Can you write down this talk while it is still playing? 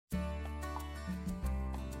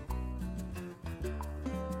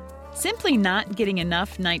Simply not getting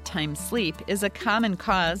enough nighttime sleep is a common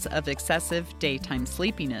cause of excessive daytime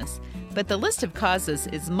sleepiness, but the list of causes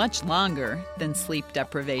is much longer than sleep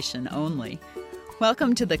deprivation only.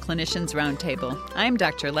 Welcome to the Clinicians Roundtable. I'm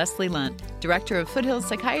Dr. Leslie Lunt, Director of Foothills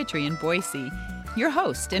Psychiatry in Boise, your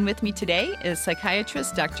host, and with me today is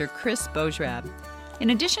psychiatrist Dr. Chris Bojrab. In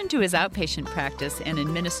addition to his outpatient practice and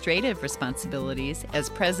administrative responsibilities as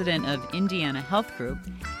president of Indiana Health Group,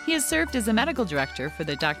 he has served as a medical director for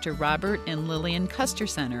the Dr. Robert and Lillian Custer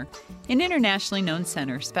Center, an internationally known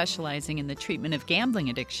center specializing in the treatment of gambling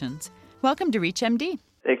addictions. Welcome to ReachMD.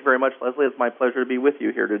 Thank you very much, Leslie. It's my pleasure to be with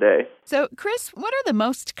you here today. So, Chris, what are the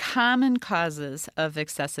most common causes of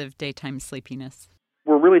excessive daytime sleepiness?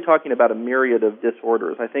 We're really talking about a myriad of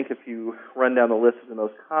disorders. I think if you run down the list of the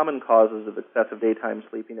most common causes of excessive daytime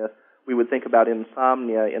sleepiness, we would think about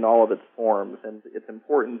insomnia in all of its forms. And it's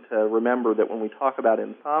important to remember that when we talk about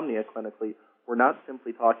insomnia clinically, we're not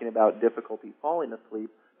simply talking about difficulty falling asleep,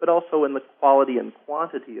 but also in the quality and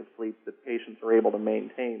quantity of sleep that patients are able to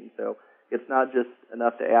maintain. So it's not just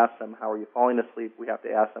enough to ask them, how are you falling asleep? We have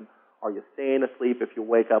to ask them, are you staying asleep? If you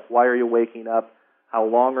wake up, why are you waking up? How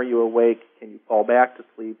long are you awake? Can you fall back to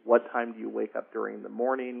sleep? What time do you wake up during the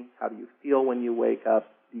morning? How do you feel when you wake up?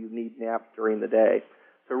 Do you need naps during the day?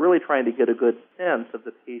 So really trying to get a good sense of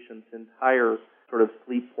the patient's entire sort of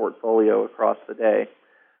sleep portfolio across the day.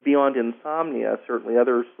 Beyond insomnia, certainly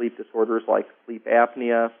other sleep disorders like sleep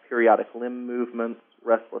apnea, periodic limb movements,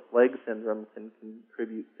 restless leg syndrome can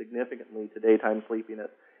contribute significantly to daytime sleepiness.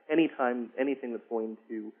 Anything that's going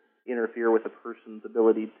to interfere with a person's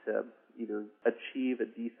ability to either achieve a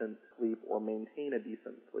decent sleep or maintain a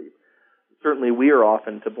decent sleep. Certainly we are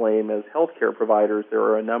often to blame as healthcare providers. There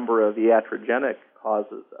are a number of iatrogenic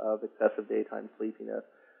causes of excessive daytime sleepiness,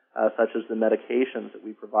 such as the medications that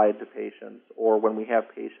we provide to patients, or when we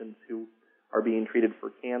have patients who are being treated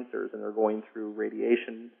for cancers and are going through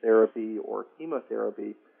radiation therapy or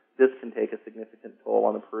chemotherapy. This can take a significant toll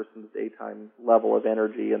on a person's daytime level of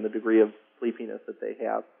energy and the degree of sleepiness that they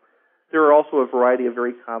have. There are also a variety of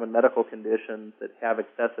very common medical conditions that have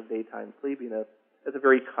excessive daytime sleepiness as a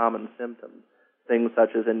very common symptom, things such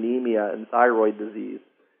as anemia and thyroid disease.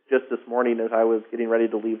 Just this morning, as I was getting ready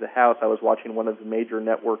to leave the house, I was watching one of the major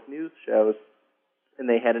network news shows, and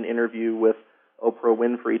they had an interview with Oprah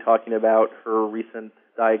Winfrey talking about her recent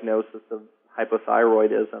diagnosis of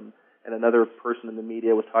hypothyroidism, and another person in the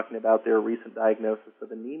media was talking about their recent diagnosis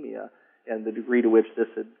of anemia and the degree to which this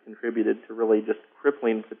had contributed to really just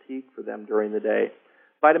crippling fatigue for them during the day.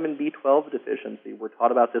 Vitamin B12 deficiency, we're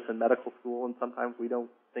taught about this in medical school, and sometimes we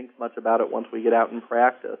don't think much about it once we get out in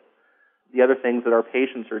practice. The other things that our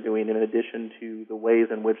patients are doing, in addition to the ways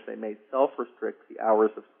in which they may self-restrict the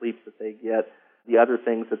hours of sleep that they get, the other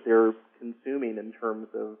things that they're consuming in terms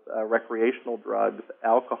of recreational drugs,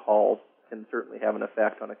 alcohol, can certainly have an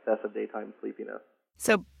effect on excessive daytime sleepiness.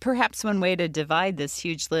 So perhaps one way to divide this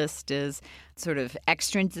huge list is sort of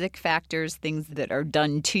extrinsic factors, things that are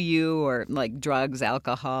done to you, or like drugs,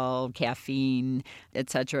 alcohol, caffeine,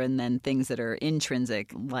 etc., and then things that are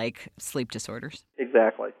intrinsic, like sleep disorders.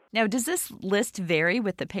 Exactly. Now, does this list vary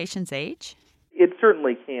with the patient's age? It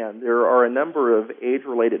certainly can. There are a number of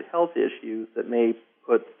age-related health issues that may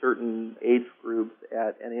put certain age groups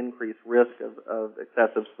at an increased risk of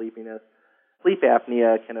excessive sleepiness. Sleep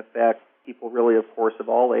apnea can affect people really, of course, of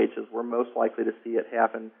all ages. We're most likely to see it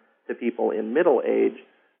happen to people in middle age.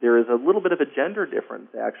 There is a little bit of a gender difference,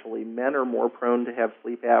 actually. Men are more prone to have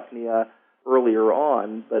sleep apnea earlier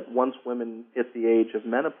on, but once women hit the age of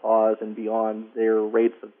menopause and beyond, their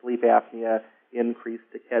rates of sleep apnea increase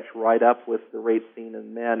to catch right up with the rate seen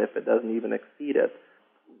in men, if it doesn't even exceed it.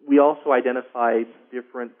 We also identify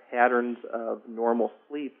different patterns of normal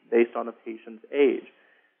sleep based on a patient's age.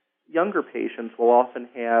 Younger patients will often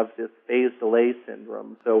have this phase delay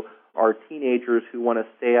syndrome. So our teenagers who want to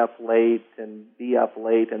stay up late and be up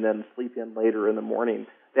late and then sleep in later in the morning,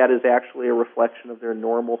 that is actually a reflection of their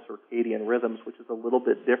normal circadian rhythms, which is a little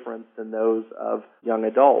bit different than those of young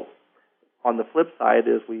adults. On the flip side,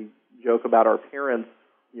 as we joke about our parents,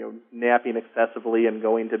 napping excessively and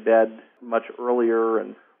going to bed much earlier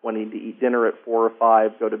and wanting to eat dinner at 4 or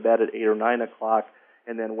 5, go to bed at 8 or 9 o'clock,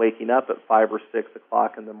 and then waking up at 5 or 6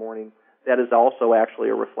 o'clock in the morning, that is also actually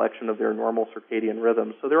a reflection of their normal circadian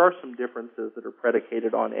rhythms. So there are some differences that are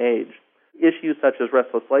predicated on age. Issues such as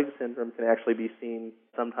restless leg syndrome can actually be seen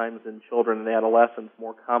sometimes in children and adolescents,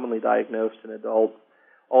 more commonly diagnosed in adults.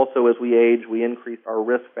 Also, as we age, we increase our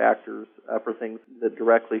risk factors for things that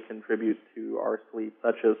directly contribute to our sleep,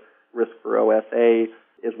 such as risk for OSA.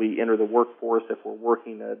 As we enter the workforce, if we're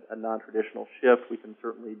working a non-traditional shift, we can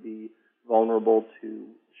certainly be vulnerable to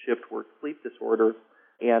shift work sleep disorder.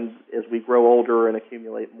 And grow older and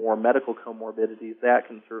accumulate more medical comorbidities, that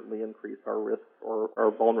can certainly increase our risk or our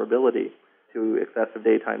vulnerability to excessive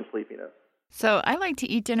daytime sleepiness. So I like to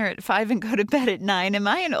eat dinner at 5 and go to bed at 9. Am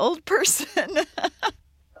I an old person?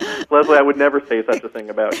 Leslie, I would never say such a thing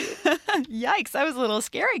about you. Yikes, that was a little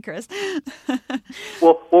scary, Chris.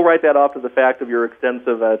 Well, we'll write that off as a fact of your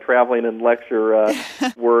extensive traveling and lecture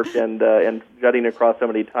work and jutting across so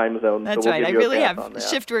many time zones. That's so we'll right. I give you really a pass have on that.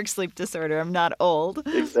 shift work sleep disorder. I'm not old.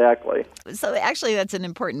 Exactly. So actually, that's an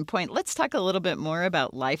important point. Let's talk a little bit more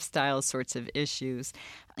about lifestyle sorts of issues.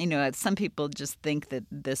 You know, some people just think that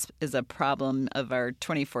this is a problem of our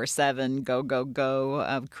 24/7 go, go,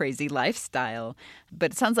 go crazy lifestyle.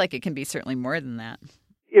 But it sounds like it can be certainly more than that.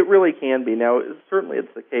 It really can be. Now, certainly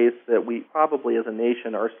it's the case that we probably as a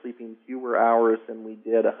nation are sleeping fewer hours than we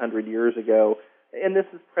did 100 years ago. And this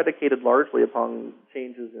is predicated largely upon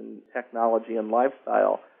changes in technology and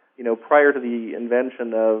lifestyle. You know, prior to the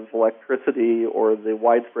invention of electricity or the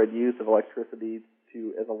widespread use of electricity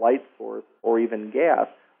as a light source or even gas,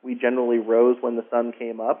 we generally rose when the sun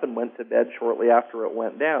came up and went to bed shortly after it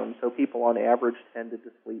went down. So people on average tended to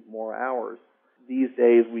sleep more hours. These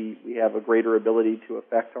days we have a greater ability to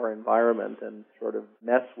affect our environment and sort of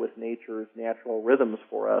mess with nature's natural rhythms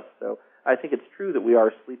for us. So I think it's true that we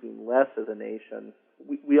are sleeping less as a nation.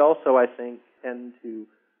 We also, I think, tend to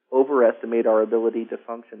overestimate our ability to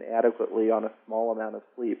function adequately on a small amount of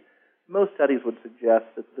sleep. Most studies would suggest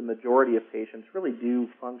that the majority of patients really do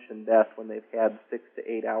function best when they've had 6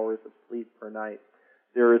 to 8 hours of sleep per night.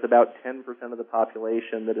 There is about 10% of the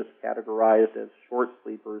population that is categorized as short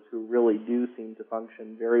sleepers who really do seem to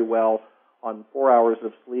function very well on 4 hours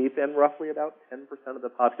of sleep, and roughly about 10% of the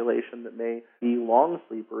population that may be long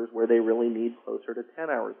sleepers where they really need closer to 10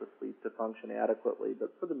 hours of sleep to function adequately.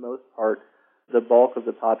 But for the most part, the bulk of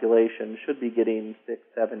the population should be getting 6,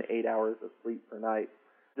 7, 8 hours of sleep per night.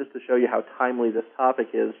 Just to show you how timely this topic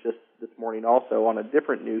is, just this morning also on a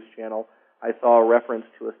different news channel, I saw a reference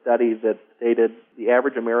to a study that stated the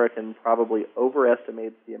average American probably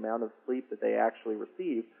overestimates the amount of sleep that they actually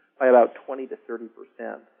receive by about 20 to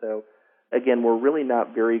 30%. So, again, we're really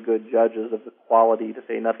not very good judges of the quality, to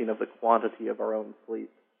say nothing of the quantity of our own sleep.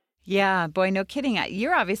 Yeah, boy, no kidding.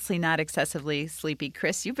 You're obviously not excessively sleepy,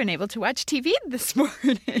 Chris. You've been able to watch TV this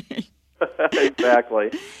morning.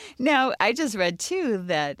 Exactly. Now, I just read, too,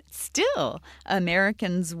 that still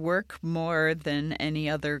Americans work more than any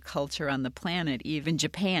other culture on the planet, even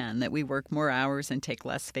Japan, that we work more hours and take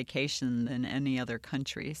less vacation than any other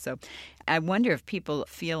country. So I wonder if people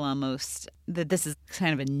feel almost that this is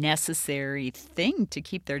kind of a necessary thing to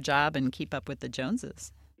keep their job and keep up with the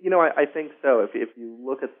Joneses. You know, I think so. If you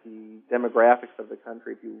look at the demographics of the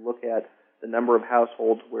country, if you look at the number of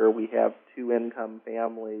households where we have two-income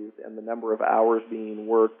families and the number of hours being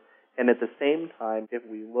worked, and at the same time, if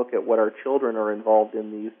we look at what our children are involved in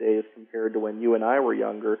these days compared to when you and I were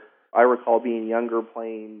younger, I recall being younger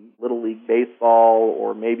playing Little League baseball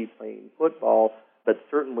or maybe playing football, but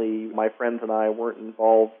certainly my friends and I weren't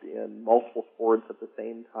involved in multiple sports at the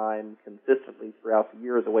same time consistently throughout the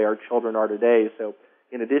year the way our children are today. So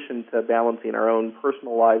in addition to balancing our own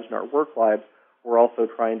personal lives and our work lives, we're also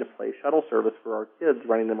trying to play shuttle service for our kids,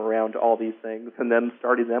 running them around to all these things, and then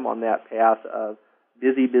starting them on that path of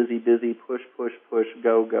busy, busy, busy, push, push, push,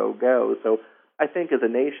 go, go, go. So I think as a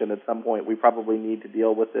nation at some point we probably need to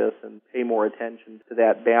deal with this and pay more attention to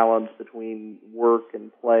that balance between work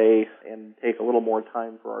and play and take a little more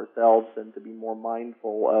time for ourselves and to be more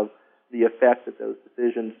mindful of the effect that those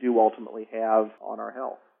decisions do ultimately have on our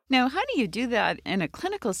health. Now, how do you do that in a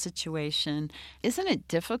clinical situation? Isn't it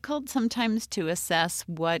difficult sometimes to assess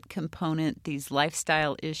what component these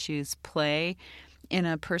lifestyle issues play in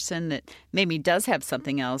a person that maybe does have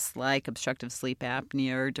something else like obstructive sleep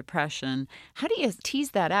apnea or depression? How do you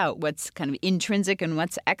tease that out? What's kind of intrinsic and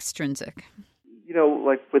what's extrinsic? You know,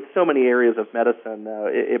 like with so many areas of medicine,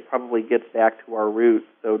 it probably gets back to our roots.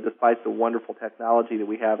 So despite the wonderful technology that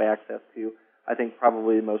we have access to, I think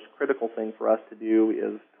probably the most critical thing for us to do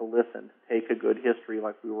is to listen, to take a good history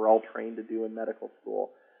like we were all trained to do in medical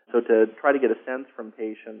school. So to try to get a sense from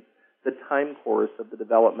patients the time course of the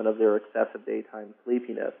development of their excessive daytime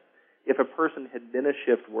sleepiness. If a person had been a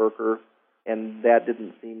shift worker and that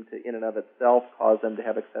didn't seem to in and of itself cause them to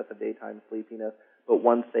have excessive daytime sleepiness, but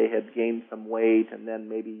once they had gained some weight and then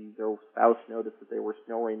maybe their spouse noticed that they were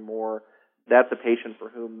snoring more, that's a patient for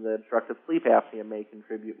whom the obstructive sleep apnea may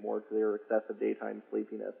contribute more to their excessive daytime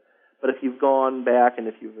sleepiness. But if you've gone back and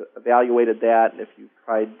if you've evaluated that and if you've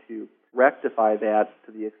tried to rectify that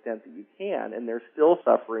to the extent that you can, and they're still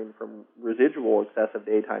suffering from residual excessive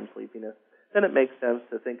daytime sleepiness, then it makes sense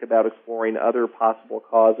to think about exploring other possible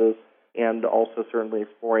causes and also certainly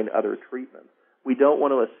exploring other treatments. We don't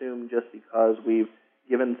want to assume just because we've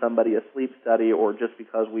given somebody a sleep study or just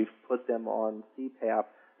because we've put them on CPAP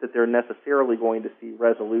that they're necessarily going to see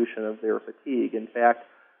resolution of their fatigue. In fact,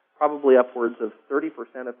 probably upwards of 30%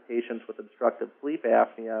 of patients with obstructive sleep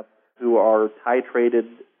apnea who are titrated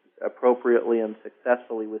appropriately and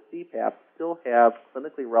successfully with CPAP still have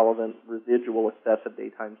clinically relevant residual excessive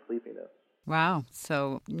daytime sleepiness. Wow.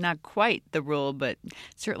 So not quite the rule, but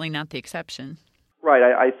certainly not the exception. Right.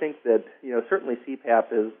 I think that, certainly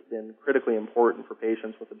CPAP has been critically important for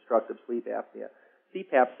patients with obstructive sleep apnea.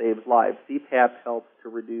 CPAP saves lives. CPAP helps to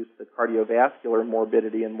reduce the cardiovascular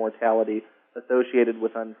morbidity and mortality associated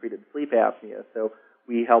with untreated sleep apnea. So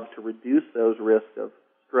we help to reduce those risks of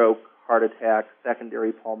stroke, heart attack,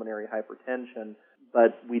 secondary pulmonary hypertension,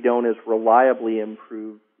 but we don't as reliably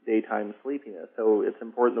improve daytime sleepiness. So it's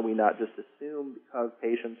important that we not just assume because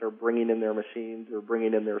patients are bringing in their machines or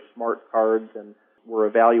bringing in their smart cards and we're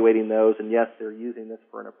evaluating those, and yes, they're using this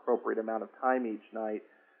for an appropriate amount of time each night.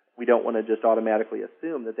 We don't want to just automatically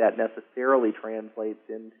assume that that necessarily translates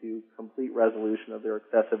into complete resolution of their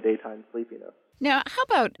excessive daytime sleepiness. Now, how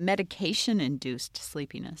about medication-induced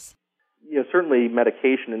sleepiness? Certainly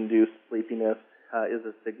medication-induced sleepiness is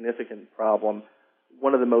a significant problem.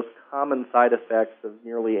 One of the most common side effects of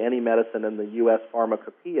nearly any medicine in the U.S.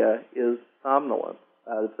 pharmacopoeia is somnolence.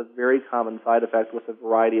 It's a very common side effect with a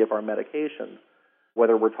variety of our medications,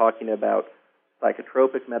 whether we're talking about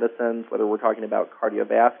psychotropic medicines, whether we're talking about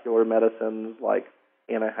cardiovascular medicines like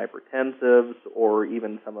antihypertensives or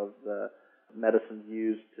even some of the medicines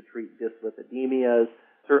used to treat dyslipidemias,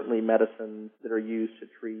 certainly medicines that are used to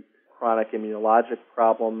treat chronic immunologic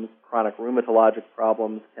problems, chronic rheumatologic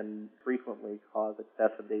problems can frequently cause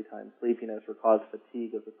excessive daytime sleepiness or cause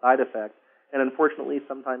fatigue as a side effect. And unfortunately,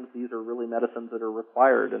 sometimes these are really medicines that are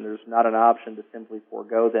required, and there's not an option to simply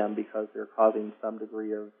forego them because they're causing some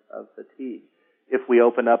degree of fatigue. If we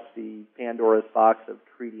open up the Pandora's box of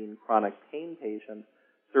treating chronic pain patients,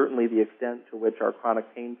 certainly the extent to which our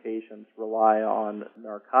chronic pain patients rely on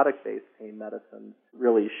narcotic-based pain medicine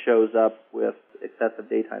really shows up with excessive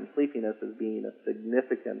daytime sleepiness as being a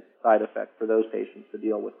significant side effect for those patients to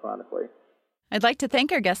deal with chronically. I'd like to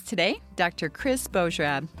thank our guest today, Dr. Chris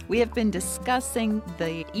Bojrab. We have been discussing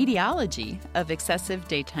the etiology of excessive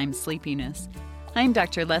daytime sleepiness. I'm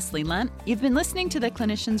Dr. Leslie Lunt. You've been listening to the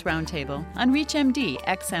Clinicians Roundtable on ReachMD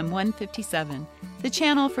XM 157, the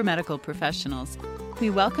channel for medical professionals. We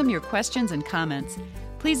welcome your questions and comments.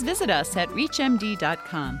 Please visit us at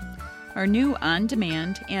reachmd.com. Our new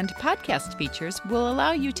on-demand and podcast features will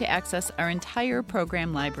allow you to access our entire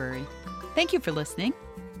program library. Thank you for listening.